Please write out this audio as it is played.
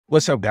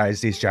What's up,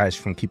 guys? This is Josh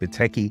from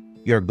KeepItTechie,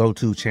 your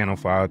go-to channel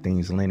for all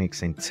things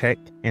Linux and tech.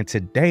 And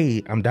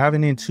today I'm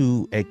diving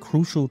into a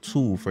crucial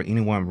tool for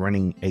anyone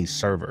running a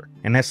server,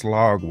 and that's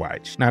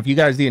Logwatch. Now, if you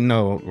guys didn't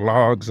know,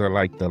 logs are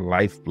like the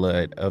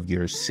lifeblood of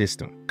your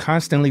system,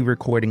 constantly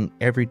recording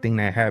everything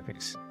that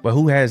happens. But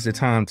who has the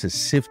time to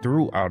sift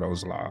through all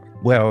those logs?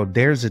 Well,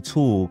 there's a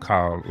tool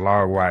called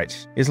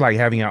Logwatch. It's like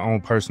having your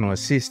own personal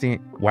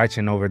assistant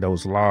watching over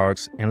those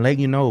logs and let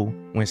you know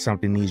when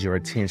something needs your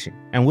attention.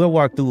 And we'll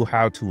walk through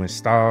how to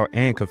install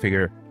and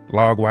configure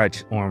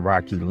Logwatch on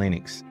Rocky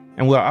Linux.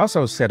 And we'll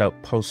also set up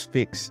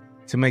Postfix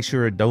to make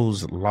sure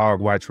those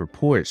Logwatch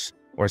reports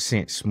are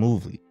sent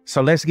smoothly.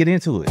 So let's get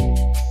into it.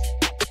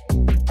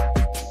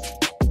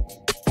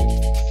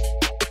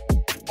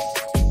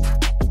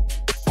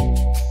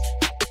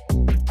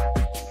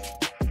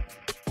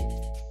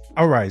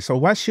 All right, so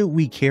why should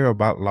we care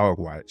about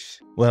Logwatch?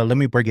 Well, let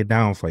me break it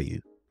down for you.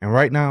 And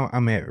right now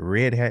I'm at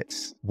Red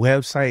Hat's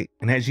website.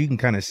 And as you can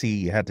kind of see,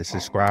 you have to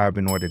subscribe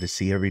in order to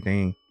see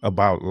everything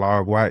about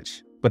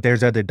Logwatch. But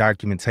there's other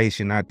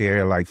documentation out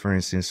there, like for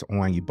instance,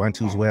 on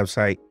Ubuntu's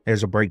website,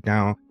 there's a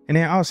breakdown. And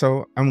then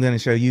also, I'm going to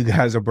show you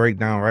guys a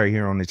breakdown right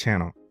here on the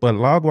channel. But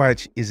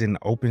Logwatch is an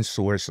open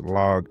source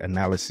log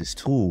analysis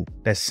tool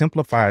that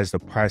simplifies the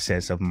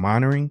process of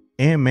monitoring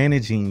and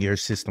managing your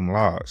system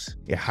logs.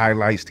 It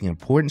highlights the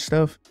important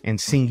stuff and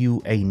sends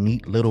you a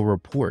neat little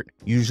report,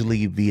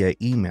 usually via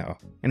email.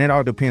 And it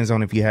all depends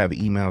on if you have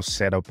email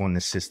set up on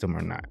the system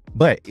or not.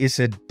 But it's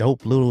a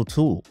dope little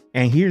tool.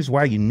 And here's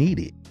why you need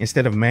it.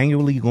 Instead of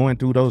manually going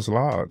through those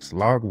logs,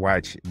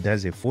 Logwatch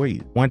does it for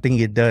you. One thing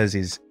it does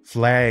is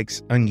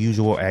flags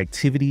unusual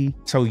activity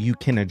so you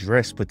can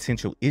address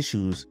potential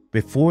issues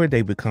before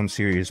they become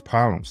serious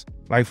problems.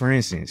 Like for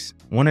instance,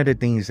 one of the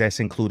things that's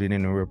included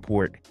in the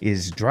report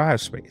is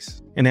drive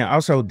space. And then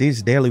also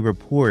this daily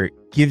report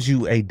gives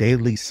you a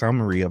daily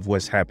summary of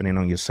what's happening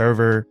on your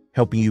server,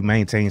 helping you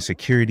maintain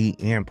security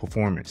and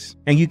performance.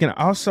 And you can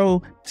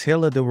also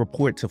tailor the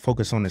report to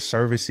focus on the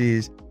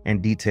services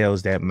and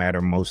details that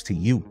matter most to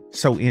you.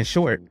 So in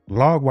short,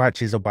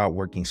 Logwatch is about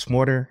working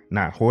smarter,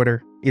 not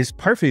harder. It's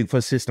perfect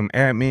for system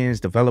admins,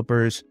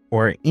 developers,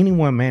 or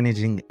anyone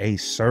managing a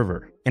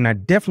server. And I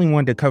definitely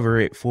wanted to cover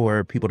it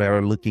for people that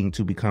are looking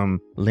to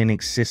become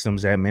Linux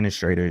systems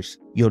administrators.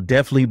 You'll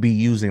definitely be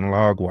using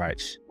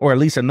Logwatch, or at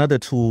least another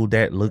tool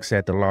that looks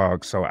at the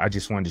logs. So I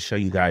just wanted to show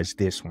you guys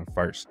this one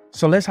first.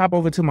 So let's hop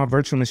over to my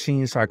virtual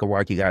machine so I can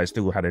walk you guys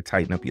through how to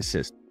tighten up your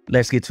system.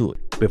 Let's get to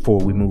it. Before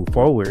we move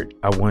forward,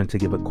 I wanted to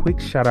give a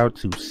quick shout out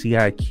to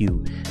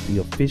CIQ, the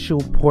official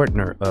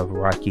partner of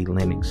Rocky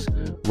Linux.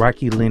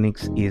 Rocky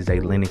Linux is a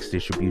Linux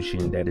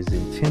distribution that is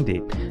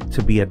intended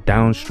to be a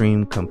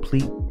downstream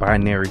complete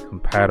binary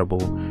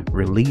compatible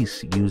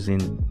release using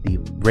the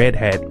Red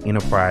Hat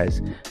Enterprise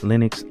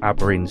Linux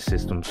operating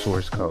system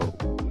source code.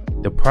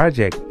 The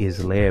project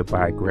is led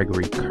by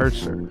Gregory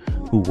Cursor,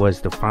 who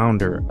was the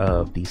founder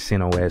of the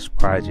CentOS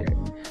project.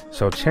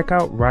 So check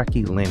out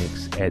Rocky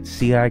Linux at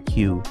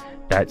ciq.co.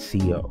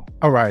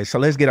 All right, so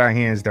let's get our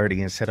hands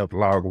dirty and set up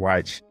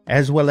Logwatch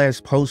as well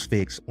as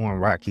Postfix on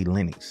Rocky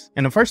Linux.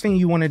 And the first thing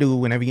you want to do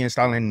whenever you're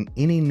installing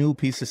any new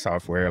piece of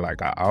software,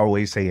 like I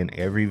always say in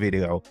every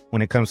video,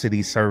 when it comes to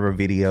these server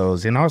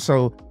videos and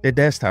also the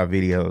desktop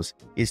videos,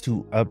 is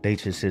to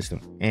update your system.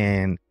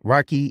 And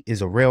Rocky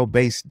is a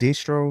Rail-based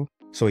distro,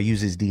 so it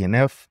uses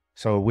DNF.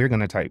 So we're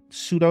going to type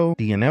sudo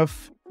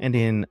DNF and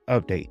then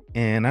update.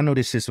 And I know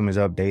this system is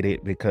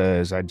updated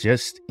because I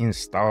just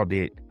installed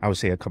it, I would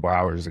say a couple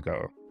hours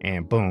ago.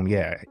 And boom,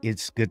 yeah,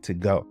 it's good to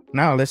go.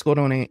 Now let's go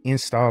down and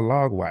install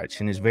Logwatch.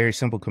 And it's a very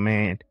simple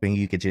command. Then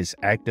you could just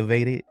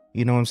activate it.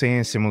 You know what I'm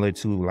saying? Similar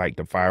to like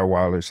the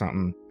firewall or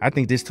something. I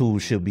think this tool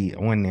should be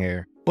on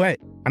there. But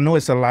I know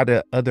it's a lot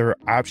of other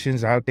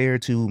options out there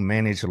to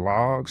manage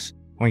logs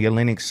on your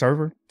Linux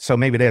server. So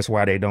maybe that's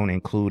why they don't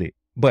include it.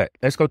 But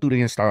let's go through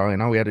the install,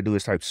 and all we have to do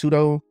is type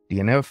sudo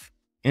DNF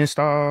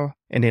install,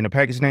 and then the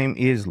package name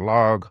is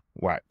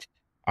Logwatch,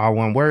 all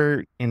one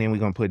word, and then we're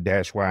gonna put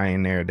 -y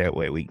in there. That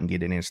way we can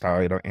get it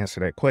installed. It'll answer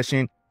that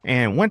question.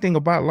 And one thing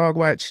about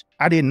Logwatch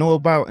I didn't know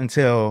about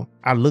until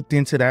I looked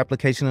into the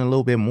application a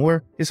little bit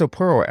more. It's a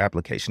Perl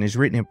application. It's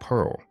written in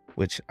Perl,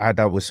 which I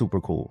thought was super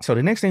cool. So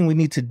the next thing we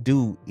need to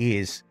do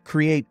is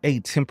create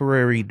a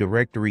temporary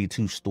directory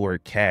to store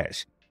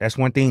cache. That's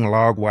one thing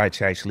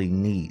Logwatch actually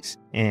needs,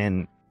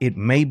 and it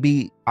may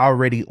be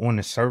already on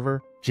the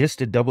server. Just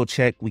to double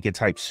check, we can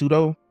type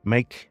sudo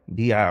make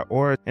dir,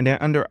 and then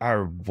under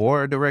our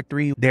var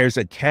directory, there's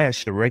a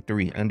cache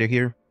directory under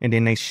here. And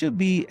then there should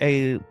be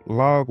a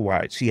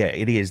Logwatch. Yeah,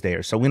 it is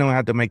there. So we don't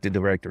have to make the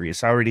directory.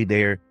 It's already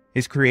there.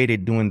 It's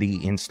created during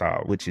the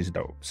install, which is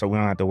dope. So we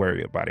don't have to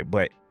worry about it.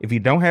 But if you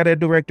don't have that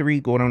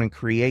directory, go down and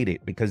create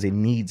it because it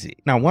needs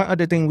it. Now, one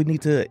other thing we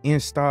need to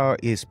install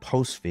is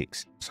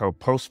Postfix. So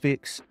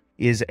Postfix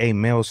is a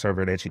mail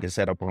server that you can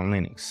set up on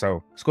Linux.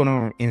 So let's go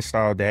and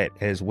install that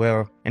as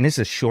well. And it's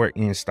a short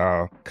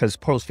install because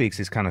Postfix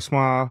is kind of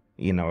small.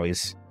 You know,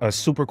 it's a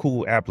super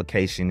cool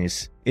application.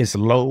 It's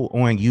low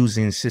on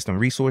using system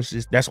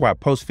resources. That's why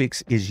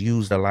Postfix is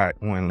used a lot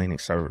on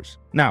Linux servers.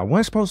 Now,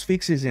 once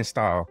Postfix is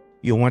installed,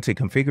 you'll want to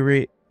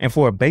configure it. And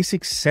for a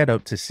basic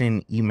setup to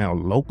send email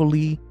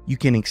locally, you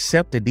can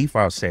accept the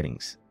default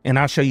settings. And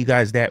I'll show you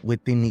guys that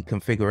within the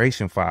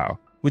configuration file,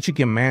 which you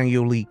can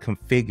manually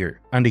configure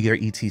under your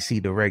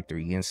etc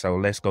directory. And so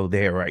let's go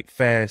there right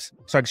fast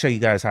so I can show you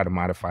guys how to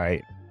modify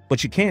it.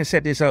 But you can't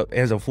set this up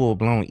as a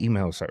full-blown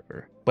email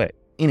server. But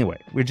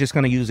anyway, we're just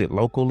going to use it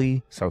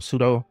locally. So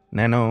sudo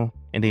nano,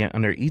 and then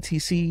under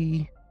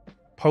etc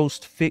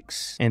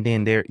postfix, and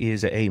then there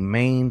is a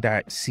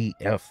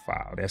main.cf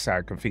file. That's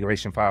our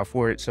configuration file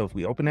for it. So if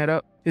we open that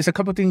up, there's a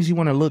couple things you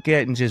want to look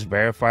at and just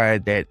verify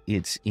that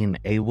it's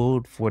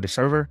enabled for the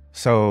server.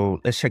 So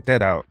let's check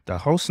that out. The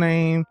host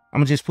name,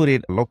 I'm gonna just put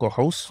it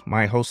localhost,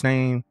 my host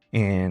name,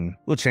 and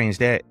we'll change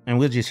that, and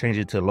we'll just change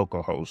it to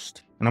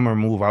localhost. And I'm gonna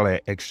remove all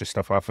that extra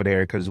stuff off of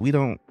there because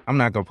I'm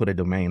not gonna put a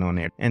domain on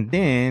there. And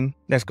then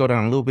let's go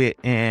down a little bit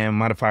and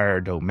modify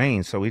our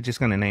domain. So we're just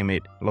gonna name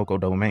it local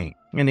domain.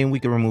 And then we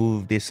can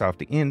remove this off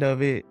the end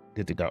of it.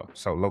 Good to go.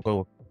 So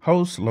local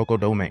host, local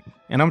domain.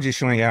 And I'm just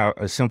showing you out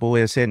a simple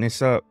way of setting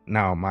this up.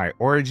 Now my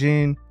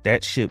origin,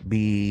 that should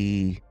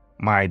be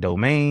my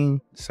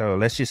domain. So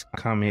let's just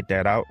comment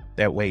that out.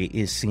 That way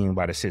it's seen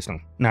by the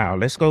system. Now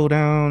let's go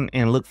down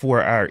and look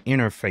for our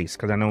interface,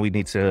 because I know we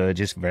need to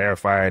just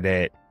verify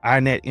that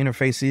iNet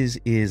interfaces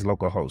is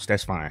localhost.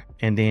 That's fine.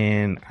 And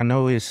then I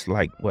know it's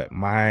like what,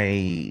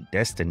 my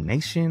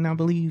destination, I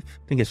believe.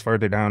 I think it's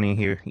further down in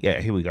here.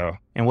 Yeah, here we go.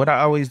 And what I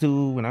always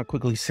do when I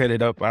quickly set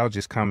it up, I'll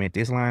just comment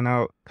this line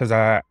out because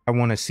I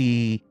want to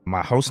see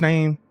my host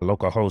name,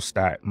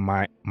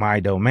 localhost.my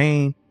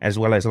domain, as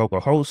well as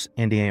localhost,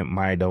 and then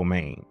my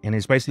domain. And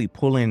it's basically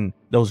pulling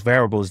those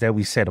variables that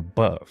we set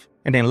above.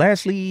 And then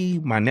lastly,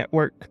 my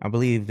network. I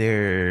believe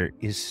there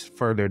is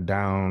further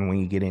down when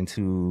you get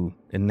into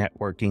the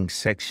networking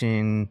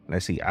section.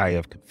 Let's see,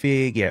 IF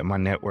config. Yeah, my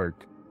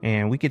network.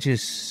 And we could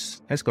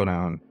just, let's go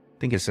down. I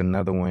think it's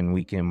another one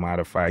we can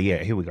modify.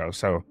 Yeah, here we go.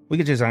 So we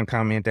could just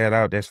uncomment that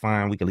out. That's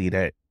fine. We can leave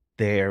that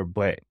there.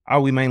 But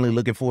all we mainly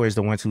looking for is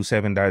the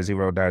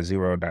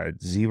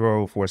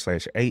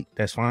 127.0.0.0/8.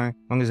 That's fine. As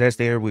long as that's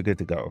there, we're good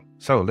to go.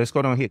 So let's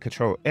go down, hit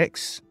Control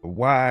X,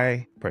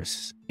 Y,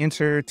 press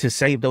Enter to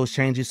save those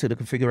changes to the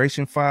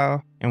configuration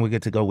file. And we're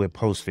good to go with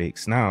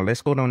Postfix. Now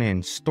let's go down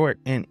and start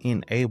and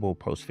enable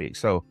Postfix.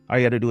 So all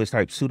you got to do is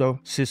type sudo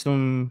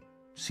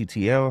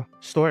systemctl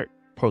start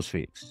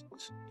Postfix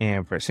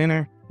and press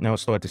enter. Now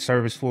start the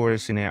service for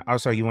us. And then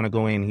also you want to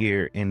go in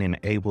here and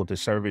enable the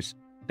service.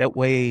 That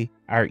way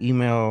our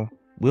email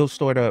will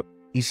start up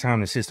each time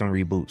the system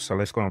reboots. So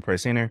let's go and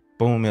press enter.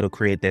 Boom, it'll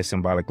create that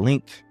symbolic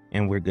link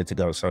and we're good to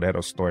go. So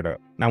that'll start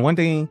up. Now, one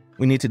thing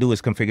we need to do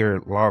is configure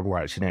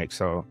Logwatch next.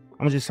 So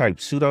I'm gonna just type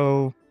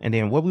sudo, and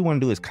then what we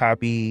want to do is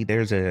copy.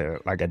 There's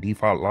a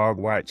default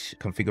Logwatch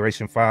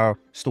configuration file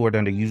stored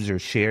under user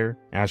share.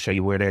 And I'll show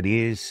you where that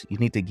is. You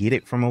need to get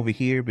it from over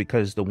here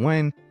because the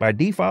one by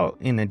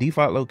default in the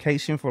default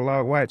location for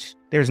Logwatch,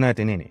 there's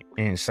nothing in it.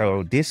 And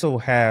so this will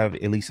have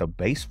at least a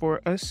base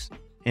for us,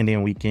 and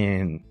then we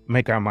can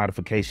make our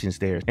modifications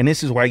there. And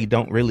this is why you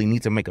don't really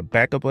need to make a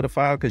backup of the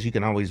file, because you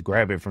can always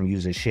grab it from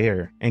user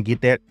share and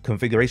get that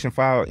configuration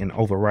file and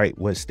overwrite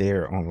what's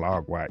there on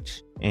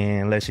Logwatch.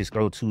 And let's just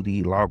go to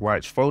the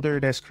Logwatch folder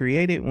that's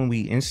created when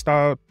we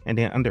installed, and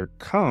then under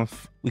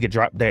conf, we could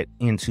drop that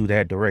into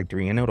that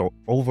directory and it'll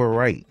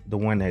overwrite the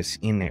one that's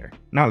in there.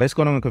 Now let's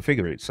go down and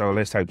configure it. So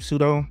let's type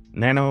sudo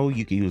nano.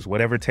 You can use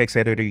whatever text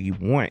editor you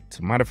want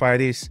to modify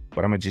this,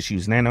 but I'm gonna just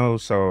use nano.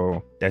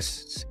 So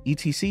that's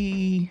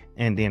etc,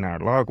 and then our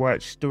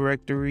Logwatch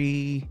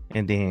directory,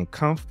 and then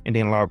conf, and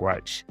then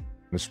Logwatch.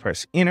 Let's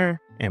press enter,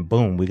 and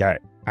boom, we got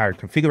our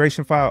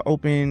configuration file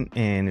open,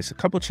 and it's a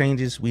couple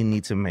changes we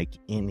need to make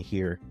in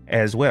here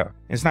as well.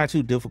 It's not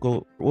too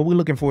difficult. What we're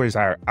looking for is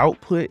our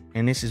output,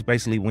 and this is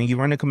basically when you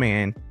run a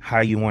command,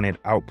 how you want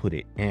it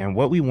outputted. And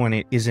what we want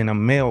it is in a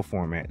mail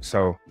format.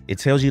 So it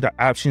tells you the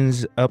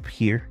options up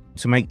here.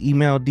 To make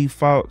email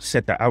default,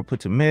 set the output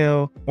to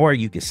mail, or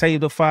you can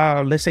save the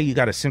file. Let's say you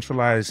got a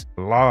centralized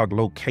log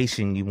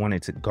location you want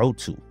it to go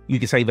to. You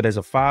can save it as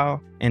a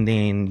file, and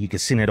then you can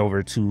send it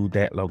over to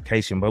that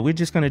location. But we're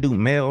just gonna do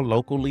mail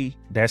locally.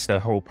 That's the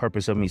whole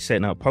purpose of me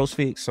setting up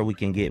Postfix, so we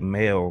can get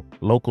mail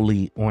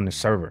locally on the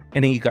server.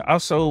 And then you can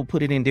also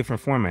put it in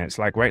different formats.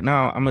 Like right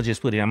now, I'm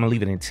gonna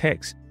leave it in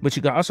text, but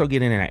you can also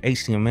get it in an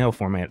HTML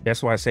format.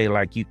 That's why I say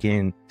like you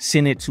can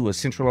send it to a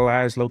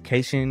centralized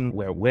location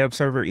where a web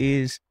server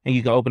is, and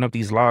you can open up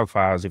these log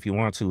files if you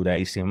want to, the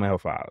HTML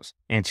files,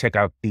 and check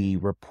out the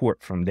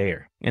report from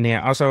there. And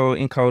then also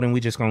encoding,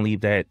 we're just gonna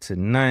leave that to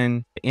none.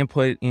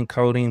 Input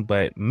encoding,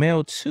 but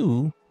mail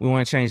to, we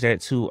want to change that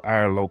to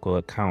our local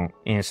account.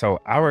 And so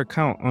our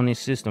account on this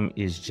system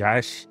is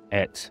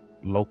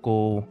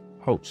josh@localhost.com.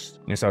 host.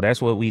 And so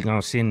that's what we're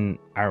gonna send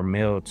our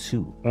mail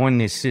to on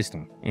this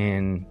system.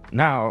 And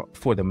now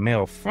for the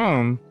mail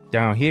from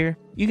down here,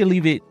 you can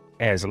leave it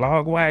as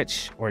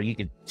Logwatch, or you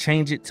could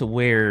change it to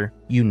where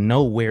you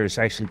know where it's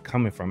actually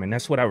coming from. And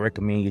that's what I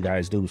recommend you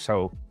guys do.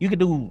 So you could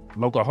do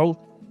localhost,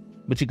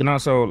 but you can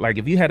also, like,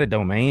 if you had a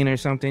domain or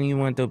something you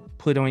want to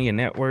put on your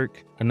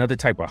network, another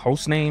type of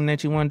host name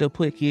that you wanted to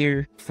put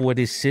here for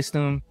this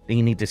system, then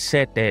you need to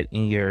set that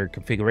in your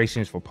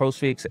configurations for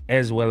Postfix,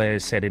 as well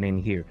as set it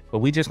in here. But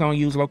we just gonna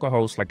use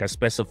localhost like I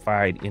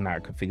specified in our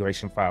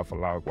configuration file for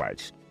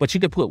Logwatch. But you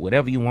could put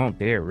whatever you want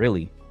there,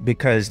 really,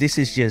 because this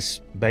is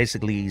just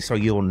basically so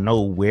you'll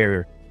know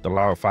where the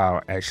log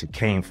file actually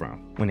came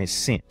from when it's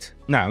sent.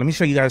 Now, let me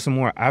show you guys some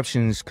more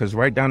options, because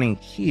right down in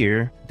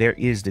here, there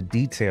is the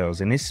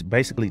details, and this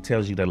basically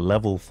tells you the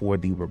level for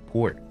the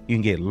report. You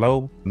can get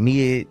low,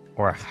 mid,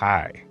 or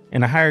high.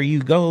 And the higher you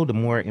go, the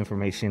more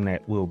information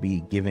that will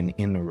be given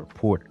in the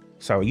report.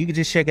 So you can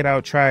just check it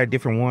out, try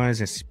different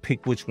ones, and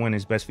pick which one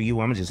is best for you.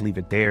 I'm gonna just leave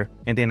it there.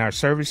 And then our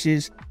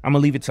services, I'm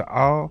gonna leave it to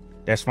all.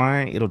 That's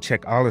fine. It'll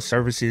check all the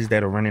services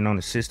that are running on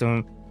the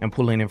system and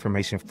pull in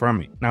information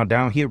from it. Now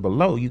down here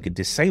below, you could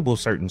disable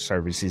certain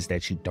services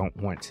that you don't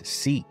want to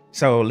see.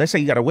 So let's say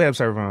you got a web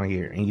server on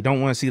here and you don't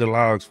want to see the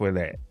logs for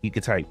that. You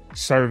could type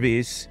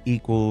service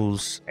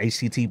equals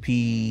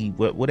HTTP,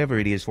 whatever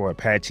it is for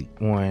Apache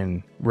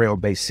on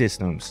rail-based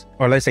systems.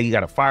 Or let's say you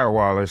got a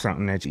firewall or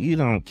something that you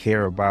don't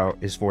care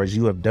about as far as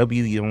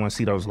UFW, you don't want to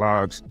see those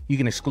logs. You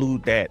can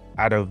exclude that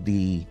out of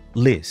the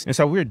list. And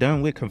so we're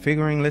done with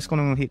configuring. Let's go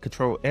down and hit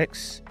Control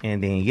X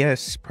and then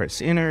yes, press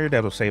enter.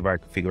 That'll save our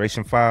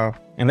configuration file.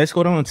 And let's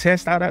go down and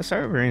test out our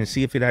server and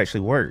see if it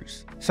actually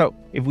works. So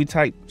if we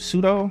type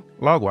sudo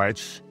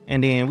logwatch,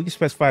 and then we can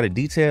specify the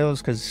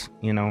details because,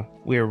 you know,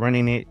 we're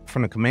running it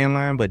from the command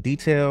line, but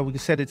detail, we can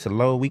set it to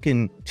low. We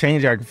can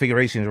change our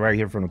configurations right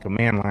here from the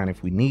command line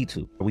if we need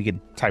to. We can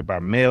type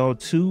our mail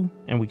to,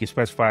 and we can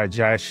specify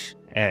Josh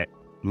at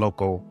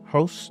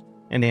localhost.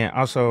 And then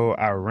also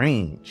our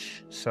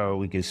range. So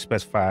we can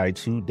specify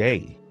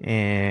today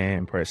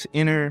and press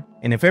enter.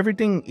 And if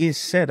everything is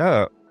set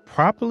up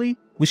properly,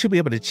 we should be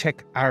able to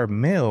check our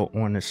mail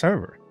on the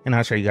server. And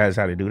I'll show you guys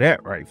how to do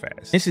that right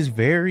fast. This is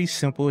very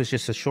simple. It's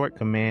just a short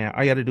command.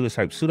 All you got to do is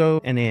type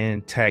sudo and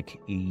then tag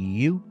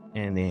u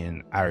and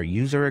then our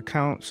user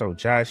account. So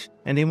Josh,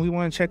 and then we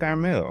want to check our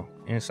mail.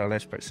 And so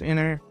let's press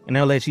enter and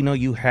they'll let you know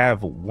you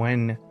have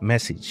one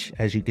message.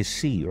 As you can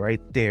see right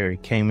there,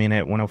 it came in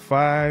at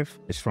 105.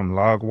 It's from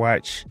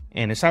Logwatch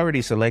and it's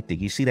already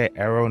selected. You see that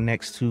arrow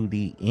next to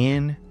the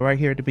N right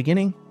here at the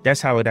beginning? That's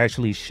how it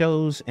actually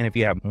shows. And if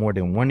you have more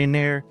than one in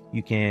there,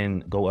 you can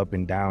go up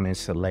and down and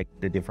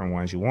select the different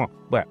ones you want.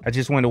 But I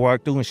just wanted to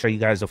walk through and show you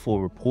guys the full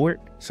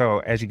report. So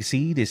as you can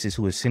see, this is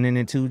who it's sending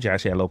it to,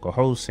 Josh at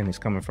localhost, and it's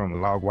coming from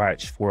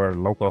Logwatch for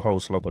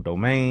localhost, local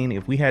domain.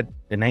 If we had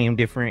the name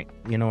different,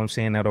 you know what I'm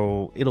saying,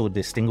 it'll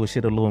distinguish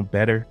it a little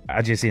better.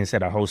 I just didn't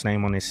set a host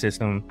name on this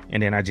system,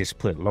 and then I just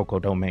put local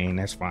domain,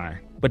 that's fine.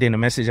 But then the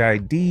message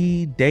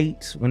ID,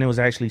 date, when it was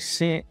actually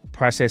sent,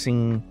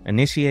 processing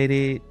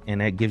initiated, and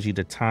that gives you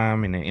the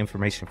time and the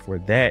information for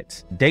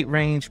that. Date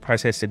range,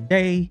 process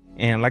today.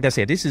 And like I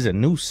said, this is a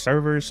new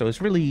server, so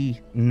it's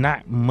really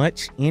not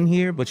much in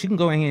here, but you can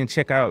go ahead and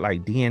check out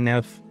like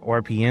DNF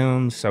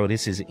RPMs. So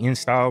this is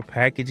install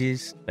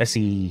packages. Let's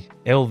see,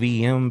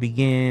 LVM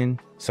begin.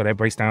 So that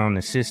breaks down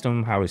the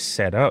system, how it's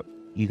set up.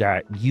 You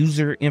got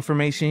user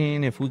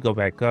information. If we go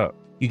back up,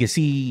 you can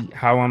see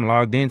how I'm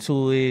logged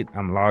into it.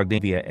 I'm logged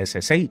in via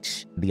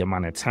SSH, the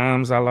amount of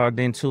times I logged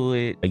into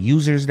it, the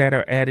users that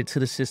are added to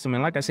the system.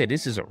 And like I said,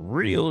 this is a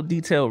real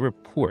detailed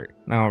report.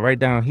 Now, right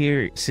down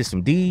here,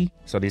 system D.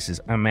 So this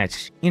is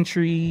unmatched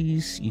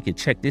entries. You can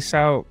check this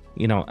out.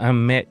 You know,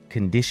 unmet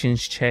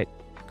conditions check,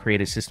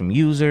 create a system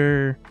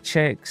user,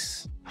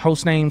 checks,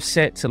 host name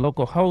set to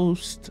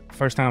localhost,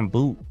 first time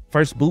boot.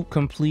 First boot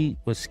complete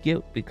was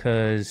skipped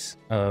because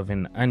of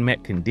an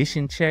unmet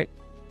condition check.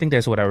 I think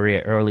that's what I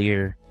read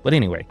earlier. But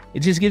anyway,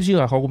 it just gives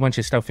you a whole bunch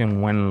of stuff in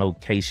one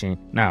location.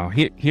 Now,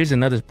 here's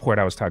another port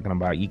I was talking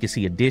about. You can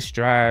see a disk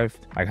drive,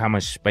 like how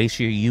much space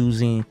you're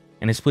using,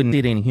 and it's putting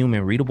it in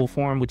human readable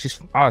form, which is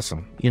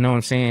awesome. You know what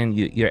I'm saying?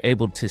 You're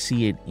able to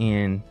see it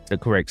in the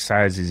correct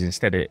sizes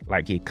instead of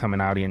like it coming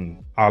out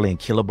in all in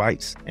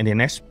kilobytes. And then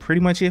that's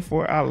pretty much it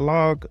for our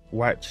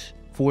Logwatch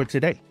for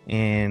today.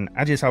 And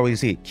I just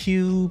always hit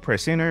Q,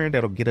 press enter,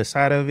 that'll get us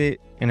out of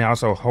it. And it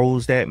also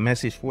holds that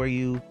message for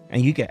you.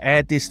 And you can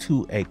add this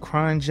to a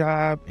cron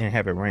job and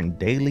have it run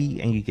daily,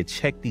 and you can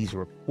check these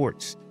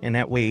reports. And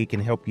that way it can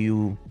help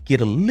you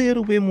get a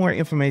little bit more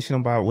information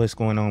about what's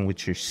going on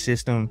with your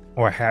system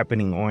or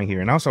happening on here.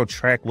 And also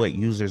track what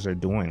users are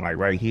doing, like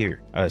right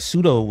here.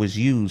 Sudo was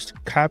used,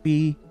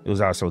 copy. It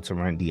was also to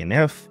run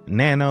DNF,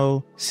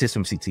 nano,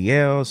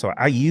 systemctl. So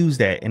I use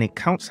that, and it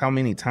counts how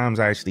many times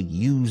I actually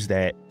use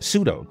that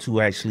sudo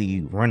to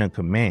actually run a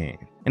command.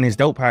 And it's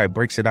dope how it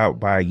breaks it out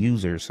by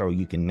user, so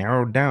you can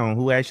narrow down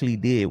who actually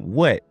did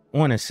what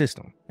on a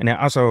system. And then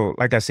also,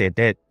 like I said,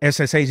 that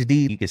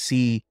SSHD, you can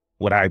see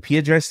what IP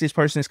address this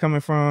person is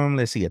coming from.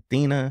 Let's see,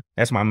 Athena.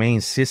 That's my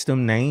main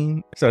system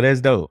name. So that's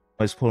dope.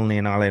 It's pulling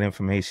in all that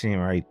information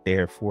right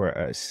there for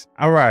us.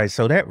 All right,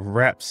 so that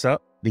wraps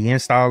up the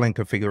install and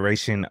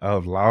configuration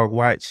of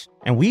Logwatch.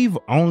 And we've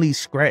only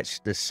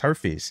scratched the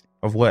surface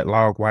of what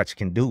Logwatch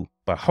can do.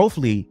 But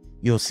hopefully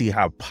you'll see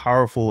how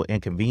powerful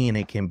and convenient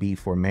it can be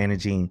for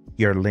managing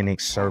your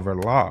Linux server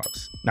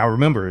logs. Now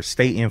remember,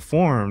 stay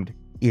informed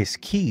is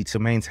key to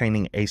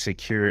maintaining a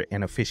secure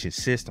and efficient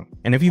system.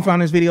 And if you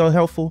found this video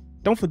helpful,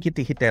 don't forget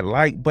to hit that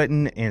like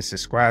button and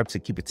subscribe to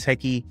Keep It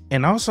Techie.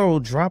 And also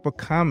drop a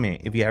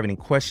comment if you have any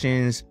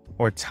questions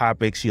or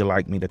topics you'd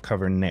like me to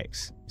cover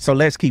next. So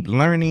let's keep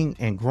learning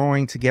and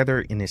growing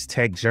together in this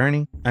tech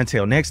journey.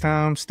 Until next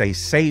time, stay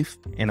safe.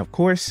 And of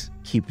course,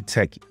 keep it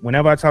techie.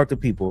 Whenever I talk to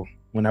people,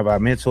 whenever I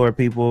mentor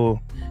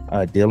people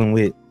dealing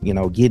with,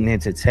 getting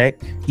into tech,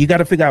 you got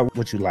to figure out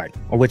what you like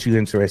or what you're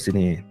interested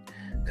in.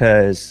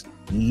 Because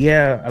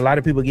yeah, a lot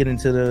of people get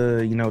into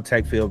the,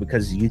 tech field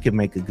because you can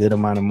make a good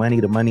amount of money.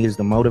 The money is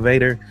the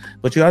motivator.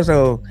 But you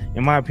also,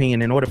 in my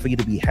opinion, in order for you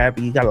to be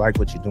happy, you got to like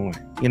what you're doing.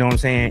 You know what I'm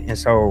saying? And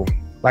so,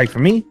 like for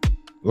me,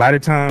 a lot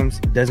of times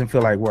it doesn't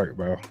feel like work,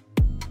 bro.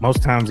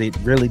 Most times it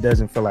really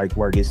doesn't feel like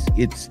work.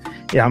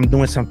 Yeah, I'm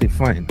doing something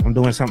fun. I'm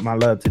doing something I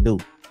love to do.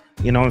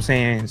 You know what I'm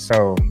saying?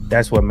 So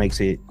that's what makes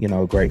it,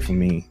 great for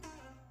me.